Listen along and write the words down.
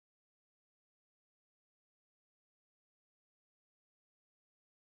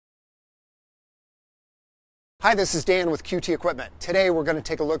Hi, this is Dan with QT Equipment. Today we're going to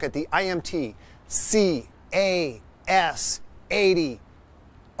take a look at the IMT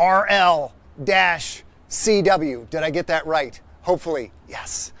CAS80RL-CW. Did I get that right? Hopefully,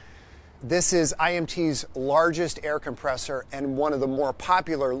 yes. This is IMT's largest air compressor and one of the more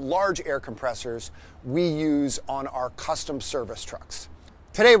popular large air compressors we use on our custom service trucks.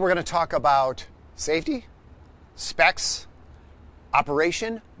 Today we're going to talk about safety, specs,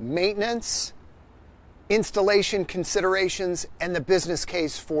 operation, maintenance, installation considerations, and the business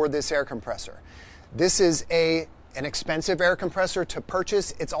case for this air compressor. This is an expensive air compressor to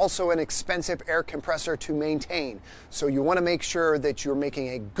purchase. It's also an expensive air compressor to maintain. So you want to make sure that you're making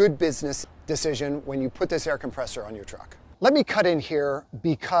a good business decision when you put this air compressor on your truck. Let me cut in here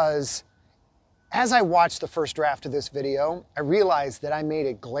because as I watched the first draft of this video, I realized that I made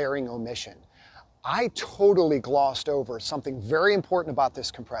a glaring omission. I totally glossed over something very important about this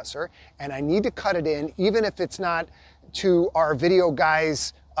compressor, and I need to cut it in, even if it's not to our video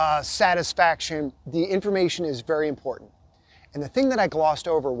guys' satisfaction. The information is very important. And the thing that I glossed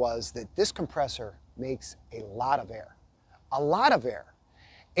over was that this compressor makes a lot of air. A lot of air.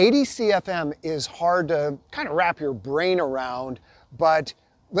 80 CFM is hard to kind of wrap your brain around, but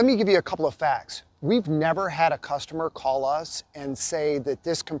let me give you a couple of facts. We've never had a customer call us and say that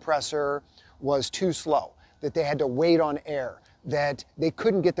this compressor was too slow, that they had to wait on air, that they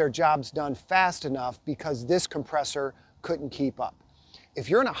couldn't get their jobs done fast enough because this compressor couldn't keep up. If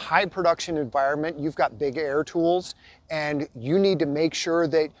you're in a high production environment, you've got big air tools, and you need to make sure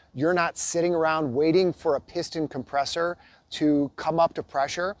that you're not sitting around waiting for a piston compressor to come up to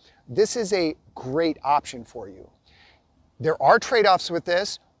pressure, this is a great option for you. There are trade-offs with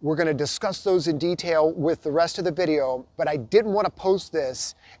this. We're going to discuss those in detail with the rest of the video, but I didn't want to post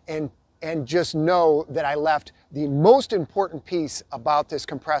this and just know that I left the most important piece about this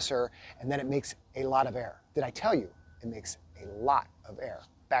compressor, and that it makes a lot of air. Did I tell you it makes a lot of air?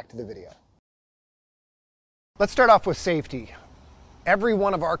 Back to the video. Let's start off with safety. Every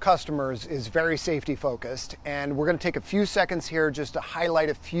one of our customers is very safety focused, and we're going to take a few seconds here just to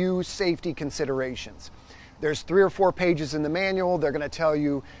highlight a few safety considerations. There's 3 or 4 pages in the manual. They're going to tell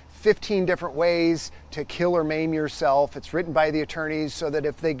you 15 different ways to kill or maim yourself. It's written by the attorneys so that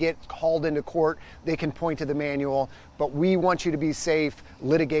if they get called into court, they can point to the manual. But we want you to be safe,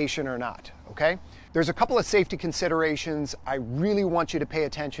 litigation or not, okay? There's a couple of safety considerations I really want you to pay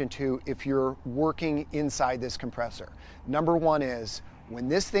attention to if you're working inside this compressor. Number one is, when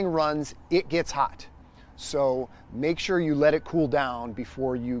this thing runs, it gets hot. So make sure you let it cool down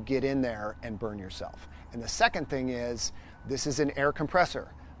before you get in there and burn yourself. And the second thing is, this is an air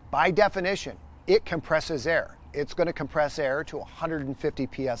compressor. By definition, it compresses air. It's going to compress air to 150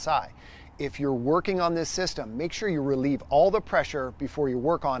 psi. If you're working on this system, make sure you relieve all the pressure before you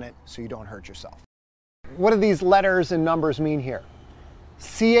work on it so you don't hurt yourself. What do these letters and numbers mean here?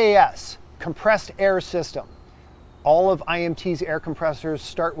 CAS, compressed air system. All of IMT's air compressors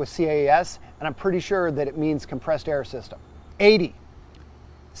start with CAS, and I'm pretty sure that it means compressed air system. 80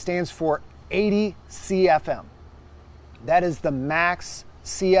 stands for 80 CFM. That is the max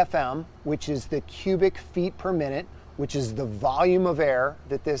CFM, which is the cubic feet per minute, which is the volume of air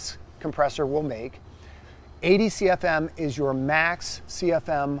that this compressor will make. 80 CFM is your max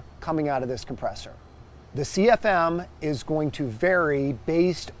CFM coming out of this compressor. The CFM is going to vary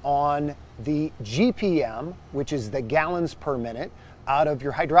based on the GPM, which is the gallons per minute, out of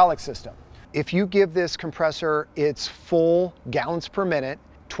your hydraulic system. If you give this compressor its full gallons per minute,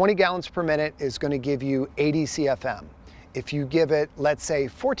 20 gallons per minute is going to give you 80 CFM. If you give it, let's say,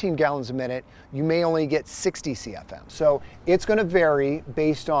 14 gallons a minute, you may only get 60 CFM. So it's going to vary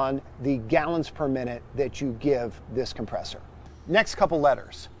based on the gallons per minute that you give this compressor. Next couple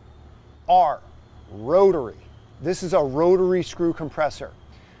letters. R, rotary. This is a rotary screw compressor.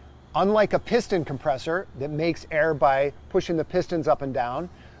 Unlike a piston compressor that makes air by pushing the pistons up and down,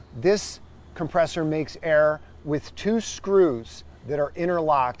 this compressor makes air with 2 screws that are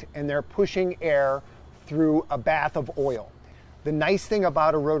interlocked, and they're pushing air through a bath of oil. The nice thing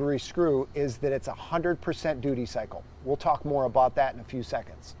about a rotary screw is that it's 100% duty cycle. We'll talk more about that in a few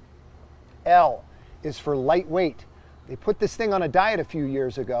seconds. L is for lightweight. They put this thing on a diet a few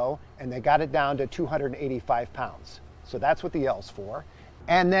years ago, and they got it down to 285 pounds. So that's what the L's for.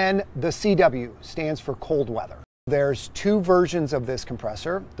 And then the CW stands for cold weather. There's 2 versions of this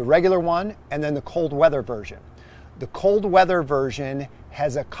compressor, the regular one and then the cold weather version. The cold weather version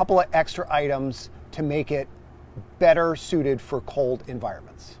has a couple of extra items to make it better suited for cold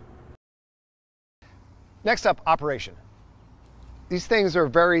environments. Next up, operation. These things are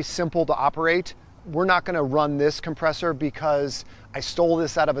very simple to operate. we're not going to run this compressor because I stole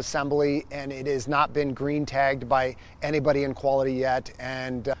this out of assembly and it has not been green tagged by anybody in quality yet,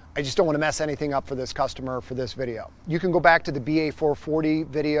 and I just don't want to mess anything up for this customer for this video. You can go back to the BA440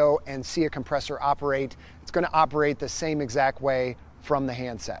 video and see a compressor operate. It's going to operate the same exact way from the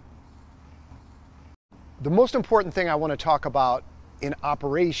handset. The most important thing I want to talk about in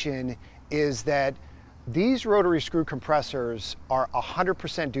operation is that these rotary screw compressors are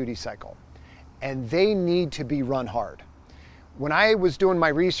 100% duty cycle, and they need to be run hard. When I was doing my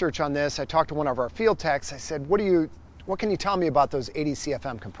research on this, I talked to one of our field techs. I said, what can you tell me about those 80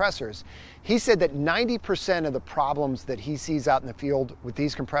 CFM compressors? He said that 90% of the problems that he sees out in the field with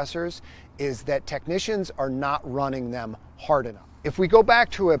these compressors is that technicians are not running them hard enough. If we go back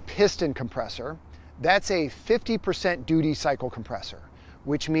to a piston compressor, that's a 50% duty cycle compressor,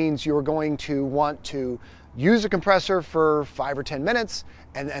 which means you're going to want to use a compressor for 5 or 10 minutes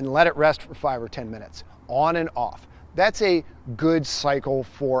and let it rest for 5 or 10 minutes, on and off. That's a good cycle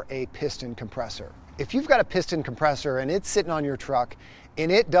for a piston compressor. If you've got a piston compressor and it's sitting on your truck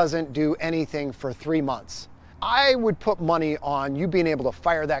and it doesn't do anything for 3 months, I would put money on you being able to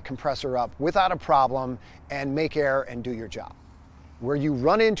fire that compressor up without a problem and make air and do your job. Where you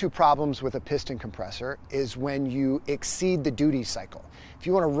run into problems with a piston compressor is when you exceed the duty cycle. If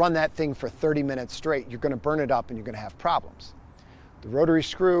you want to run that thing for 30 minutes straight, you're going to burn it up and you're going to have problems. The rotary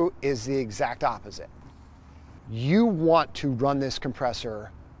screw is the exact opposite. You want to run this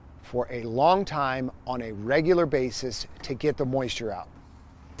compressor for a long time on a regular basis to get the moisture out.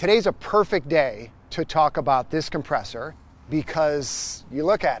 Today's a perfect day to talk about this compressor because you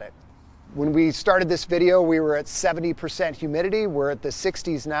look at it. When we started this video, we were at 70% humidity. We're at the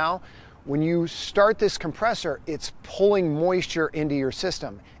 60s now. When you start this compressor, it's pulling moisture into your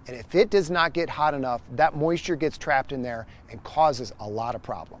system. And if it does not get hot enough, that moisture gets trapped in there and causes a lot of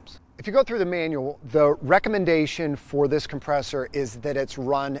problems. If you go through the manual, the recommendation for this compressor is that it's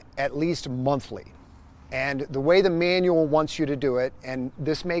run at least monthly. And the way the manual wants you to do it, and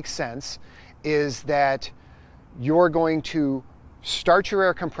this makes sense, is that you're going to start your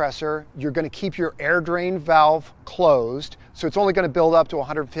air compressor, you're going to keep your air drain valve closed, so it's only going to build up to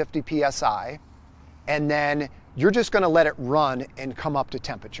 150 psi, and then you're just going to let it run and come up to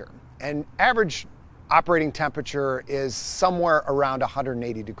temperature. And average operating temperature is somewhere around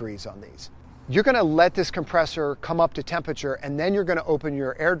 180 degrees on these. You're going to let this compressor come up to temperature, and then you're going to open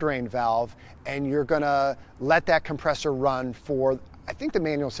your air drain valve and you're going to let that compressor run for, I think the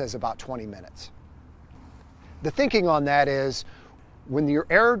manual says, about 20 minutes. The thinking on that is, when your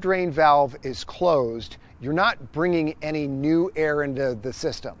air drain valve is closed, you're not bringing any new air into the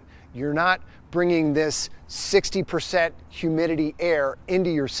system. You're not bringing this 60% humidity air into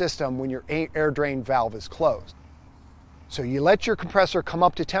your system when your air drain valve is closed. So you let your compressor come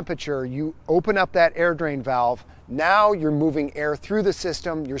up to temperature, you open up that air drain valve, now you're moving air through the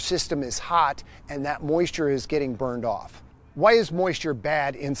system, your system is hot, and that moisture is getting burned off. Why is moisture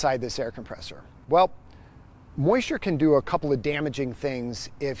bad inside this air compressor? Well, moisture can do a couple of damaging things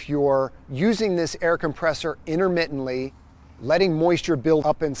if you're using this air compressor intermittently, letting moisture build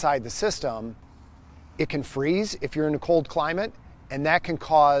up inside the system. It can freeze if you're in a cold climate, and that can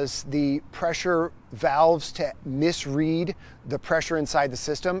cause the pressure valves to misread the pressure inside the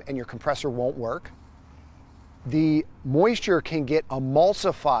system and your compressor won't work. The moisture can get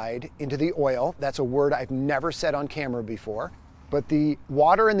emulsified into the oil. That's a word I've never said on camera before. But the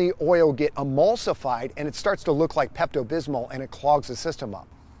water and the oil get emulsified and it starts to look like Pepto-Bismol and it clogs the system up.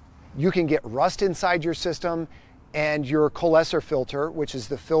 You can get rust inside your system, and your Compressor filter, which is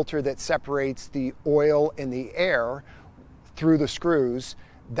the filter that separates the oil and the air through the screws,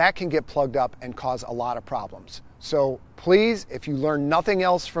 that can get plugged up and cause a lot of problems. So please, if you learn nothing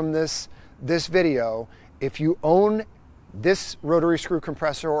else from this video, if you own this rotary screw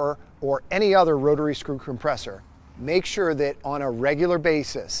compressor or any other rotary screw compressor, make sure that on a regular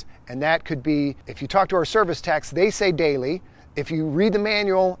basis, and that could be, if you talk to our service techs, they say daily. If you read the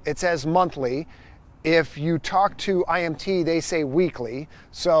manual, it says monthly. If you talk to IMT, they say weekly.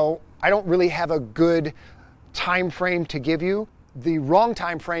 So I don't really have a good time frame to give you. The wrong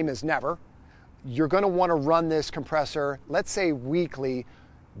time frame is never. You're going to want to run this compressor, let's say weekly,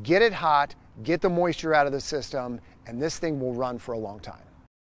 get it hot, get the moisture out of the system, and this thing will run for a long time.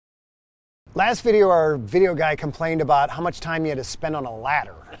 Last video, our video guy complained about how much time he had to spend on a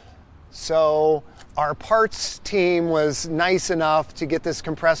ladder. So our parts team was nice enough to get this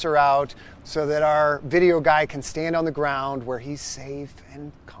compressor out so that our video guy can stand on the ground where he's safe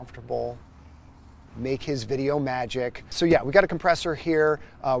and comfortable, make his video magic. So yeah, we got a compressor here.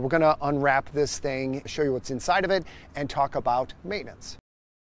 We're gonna unwrap this thing, show you what's inside of it, and talk about maintenance.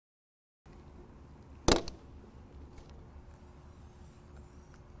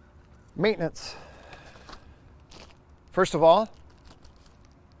 Maintenance. First of all,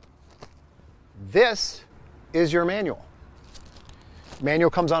 this is your manual.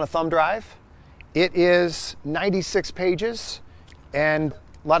 Manual comes on a thumb drive. It is 96 pages and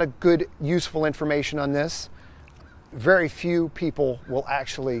a lot of good, useful information on this. Very few people will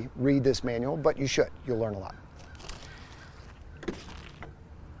actually read this manual, but you should. You'll learn a lot.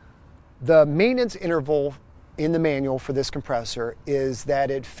 The maintenance interval in the manual for this compressor is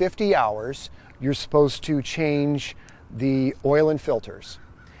that at 50 hours, you're supposed to change the oil and filters.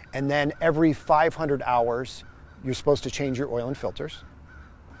 And then every 500 hours, you're supposed to change your oil and filters.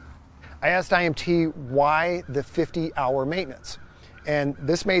 I asked IMT why the 50-hour maintenance. And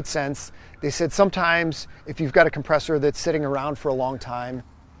this made sense. They said sometimes if you've got a compressor that's sitting around for a long time,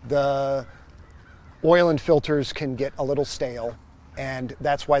 the oil and filters can get a little stale, and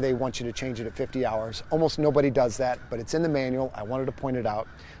that's why they want you to change it at 50 hours. Almost nobody does that, but it's in the manual. I wanted to point it out.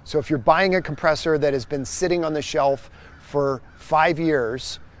 So if you're buying a compressor that has been sitting on the shelf for 5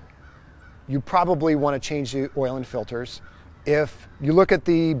 years, you probably want to change the oil and filters. If you look at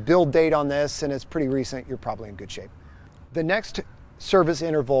the build date on this and it's pretty recent, you're probably in good shape. The next service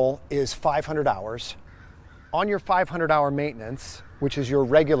interval is 500 hours. On your 500-hour maintenance, which is your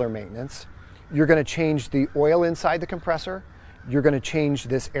regular maintenance, you're going to change the oil inside the compressor. You're going to change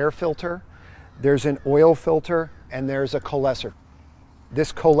this air filter. There's an oil filter and there's a coalescer.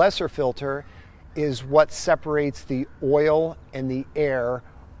 This coalescer filter is what separates the oil and the air.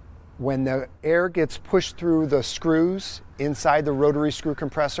 When the air gets pushed through the screws inside the rotary screw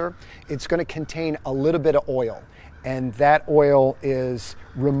compressor, it's going to contain a little bit of oil, and that oil is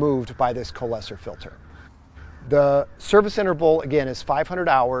removed by this coalescer filter. The service interval, again, is 500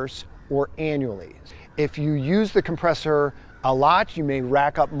 hours or annually. If you use the compressor a lot, you may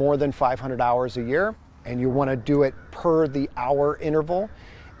rack up more than 500 hours a year, and you want to do it per the hour interval.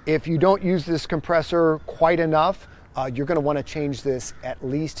 If you don't use this compressor quite enough, you're going to want to change this at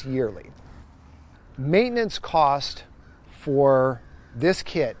least yearly. Maintenance cost for this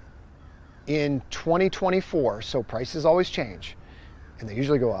kit in 2024, so prices always change, and they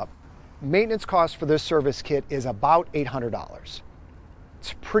usually go up. Maintenance cost for this service kit is about $800.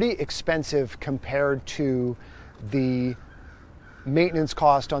 It's pretty expensive compared to the maintenance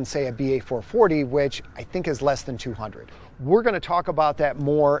cost on, say, a BA440, which I think is less than $200. We're going to talk about that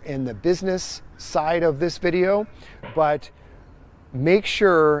more in the business side of this video, but make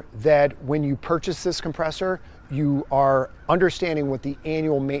sure that when you purchase this compressor, you are understanding what the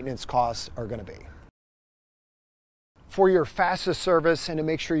annual maintenance costs are going to be. For your fastest service and to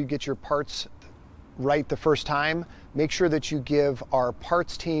make sure you get your parts right the first time, make sure that you give our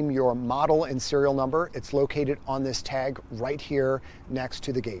parts team your model and serial number. It's located on this tag right here next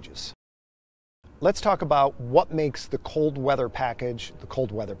to the gauges. Let's talk about what makes the cold weather package the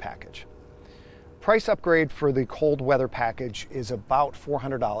cold weather package. Price upgrade for the cold weather package is about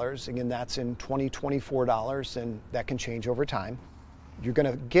 $400. Again, that's in 2024 dollars, and that can change over time. You're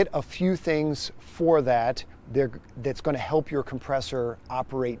going to get a few things for that that's going to help your compressor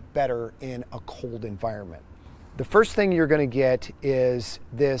operate better in a cold environment. The first thing you're going to get is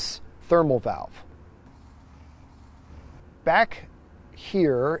this thermal valve. Back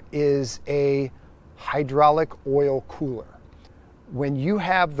here is a hydraulic oil cooler. When you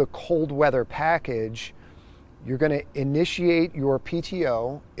have the cold weather package, you're going to initiate your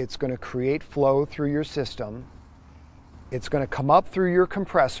PTO. It's going to create flow through your system. It's going to come up through your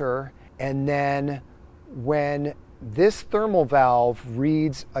compressor, and then when this thermal valve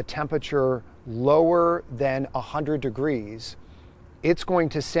reads a temperature lower than 100 degrees, it's going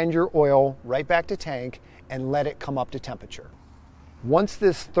to send your oil right back to tank and let it come up to temperature. Once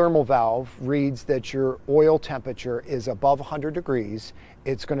this thermal valve reads that your oil temperature is above 100 degrees,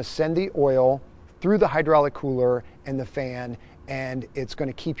 it's going to send the oil through the hydraulic cooler and the fan, and it's going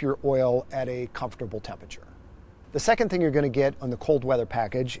to keep your oil at a comfortable temperature. The second thing you're going to get on the cold weather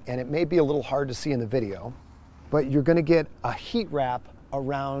package, and it may be a little hard to see in the video, but you're going to get a heat wrap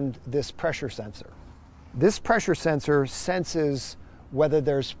around this pressure sensor. This pressure sensor senses whether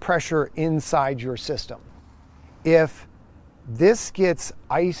there's pressure inside your system. If this gets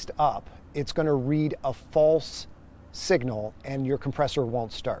iced up, it's going to read a false signal and your compressor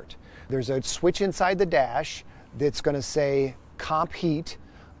won't start. There's a switch inside the dash that's going to say comp heat.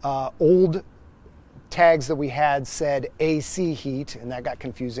 Old tags that we had said AC heat, and that got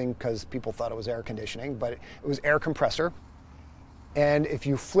confusing because people thought it was air conditioning, but it was air compressor. And if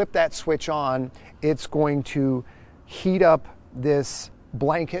you flip that switch on, it's going to heat up this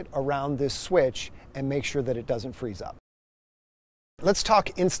blanket around this switch and make sure that it doesn't freeze up. Let's talk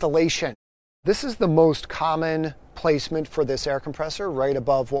installation. This is the most common placement for this air compressor right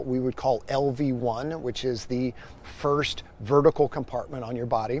above what we would call LV1, which is the first vertical compartment on your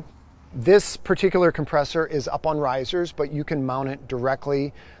body. This particular compressor is up on risers, but you can mount it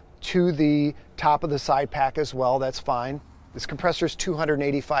directly to the top of the side pack as well. That's fine. This compressor is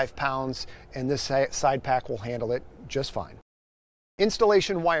 285 pounds, and this side pack will handle it just fine.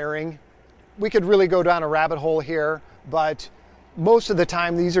 Installation wiring, we could really go down a rabbit hole here, but most of the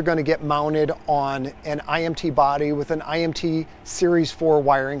time these are going to get mounted on an IMT body with an IMT Series 4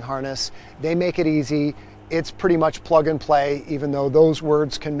 wiring harness. They make it easy. It's pretty much plug and play, even though those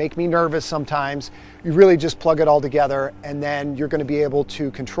words can make me nervous sometimes. You really just plug it all together, and then you're going to be able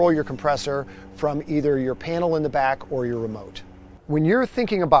to control your compressor from either your panel in the back or your remote. When you're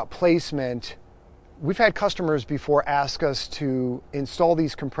thinking about placement, we've had customers before ask us to install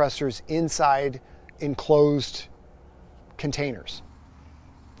these compressors inside enclosed containers.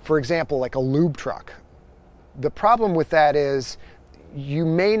 For example, like a lube truck. The problem with that is you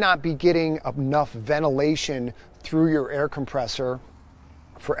may not be getting enough ventilation through your air compressor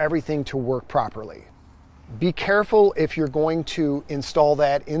for everything to work properly. Be careful if you're going to install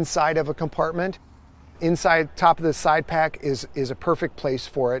that inside of a compartment. Inside top of the side pack is a perfect place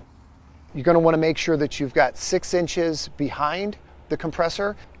for it. You're going to want to make sure that you've got 6 inches behind the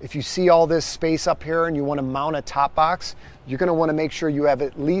compressor. If you see all this space up here and you want to mount a top box, you're going to want to make sure you have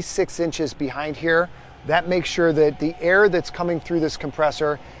at least 6 inches behind here. That makes sure that the air that's coming through this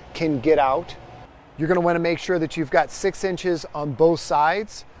compressor can get out. You're going to want to make sure that you've got 6 inches on both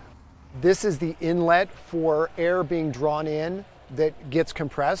sides. This is the inlet for air being drawn in that gets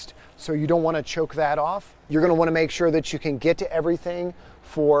compressed, so you don't want to choke that off. You're going to want to make sure that you can get to everything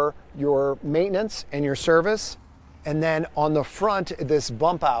for your maintenance and your service. And then on the front, this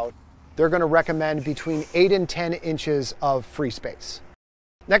bump out, they're going to recommend between 8 and 10 inches of free space.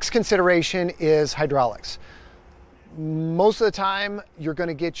 Next consideration is hydraulics. Most of the time, you're going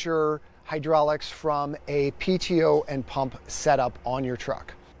to get your hydraulics from a PTO and pump setup on your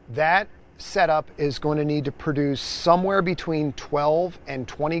truck. That setup is going to need to produce somewhere between 12 and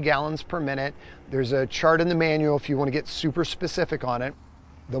 20 gallons per minute. There's a chart in the manual if you want to get super specific on it.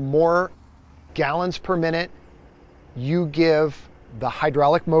 The more gallons per minute you give the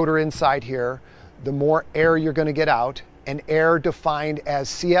hydraulic motor inside here, the more air you're going to get out, and air defined as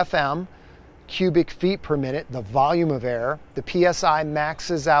CFM, cubic feet per minute, the volume of air. The PSI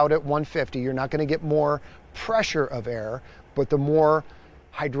maxes out at 150. You're not going to get more pressure of air, but the more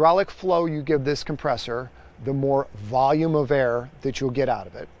hydraulic flow you give this compressor, the more volume of air that you'll get out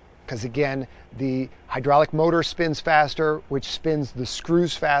of it. Because again, the hydraulic motor spins faster, which spins the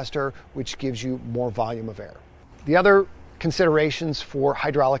screws faster, which gives you more volume of air. The other considerations for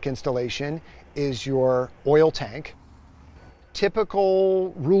hydraulic installation is your oil tank.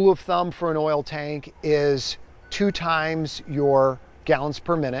 Typical rule of thumb for an oil tank is 2 times your gallons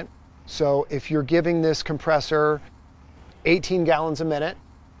per minute. So if you're giving this compressor 18 gallons a minute,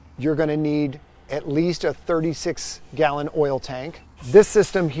 you're going to need at least a 36-gallon oil tank. This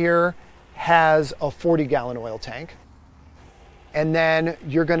system here has a 40-gallon oil tank. And then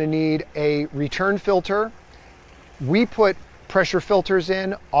you're going to need a return filter. We put pressure filters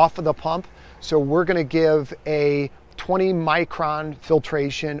in off of the pump, so we're going to give a 20 micron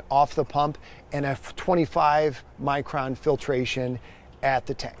filtration off the pump and a 25 micron filtration at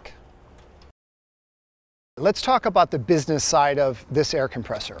the tank. Let's talk about the business side of this air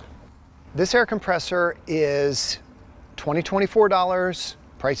compressor. This air compressor is $24.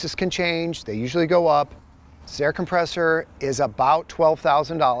 Prices can change, they usually go up. This air compressor is about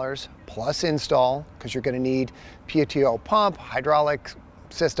 $12,000 plus install, because you're going to need PTO pump, hydraulic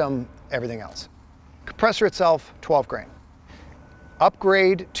system, everything else. Compressor itself, 12 grand.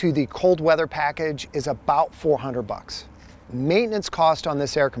 Upgrade to the cold weather package is about 400 bucks. Maintenance cost on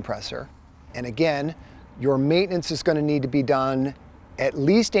this air compressor, and again, your maintenance is going to need to be done at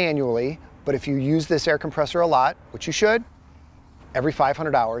least annually, but if you use this air compressor a lot, which you should, every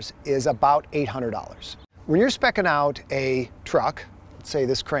 500 hours, is about $800. When you're speccing out a truck, let's say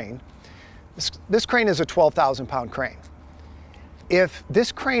this crane, this crane is a 12,000 pound crane. If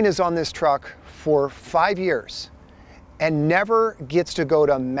this crane is on this truck for 5 years and never gets to go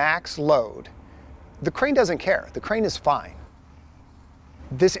to max load, the crane doesn't care. The crane is fine.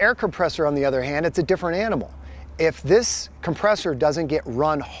 This air compressor, on the other hand, it's a different animal. If this compressor doesn't get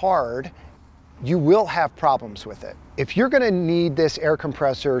run hard, you will have problems with it. If you're going to need this air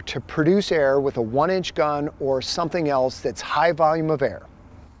compressor to produce air with a 1-inch gun or something else that's high volume of air,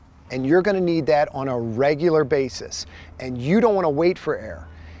 and you're going to need that on a regular basis, and you don't want to wait for air,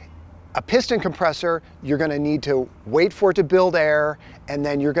 A piston compressor, you're going to need to wait for it to build air, and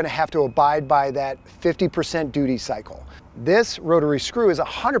then you're going to have to abide by that 50% duty cycle. This rotary screw is a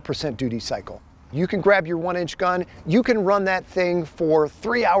 100% duty cycle. You can grab your 1-inch gun, you can run that thing for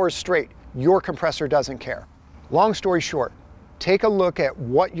 3 hours straight. Your compressor doesn't care. Long story short, take a look at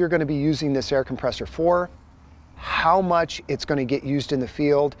what you're going to be using this air compressor for, how much it's going to get used in the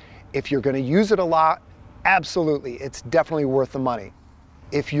field. If you're going to use it a lot, absolutely, it's definitely worth the money.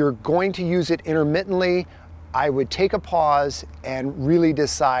 If you're going to use it intermittently, I would take a pause and really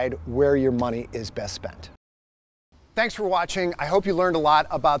decide where your money is best spent. Thanks for watching. I hope you learned a lot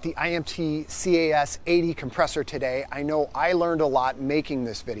about the IMT CAS 80 compressor today. I know I learned a lot making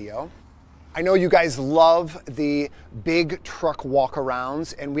this video. I know you guys love the big truck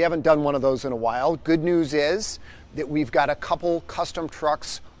walkarounds, and we haven't done one of those in a while. Good news is that we've got a couple custom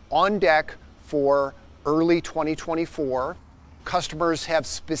trucks on deck for early 2024. Customers have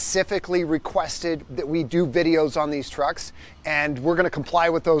specifically requested that we do videos on these trucks, and we're going to comply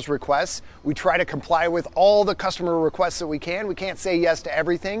with those requests. We try to comply with all the customer requests that we can. We can't say yes to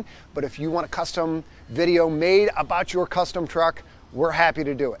everything, but if you want a custom video made about your custom truck, we're happy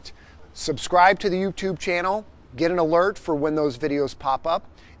to do it. Subscribe to the YouTube channel, get an alert for when those videos pop up.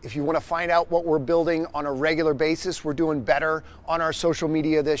 If you want to find out what we're building on a regular basis, we're doing better on our social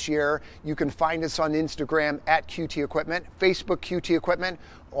media this year. You can find us on Instagram at QT Equipment, Facebook QT Equipment,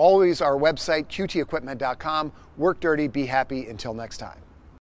 always our website, qtequipment.com. Work dirty, be happy. Until next time.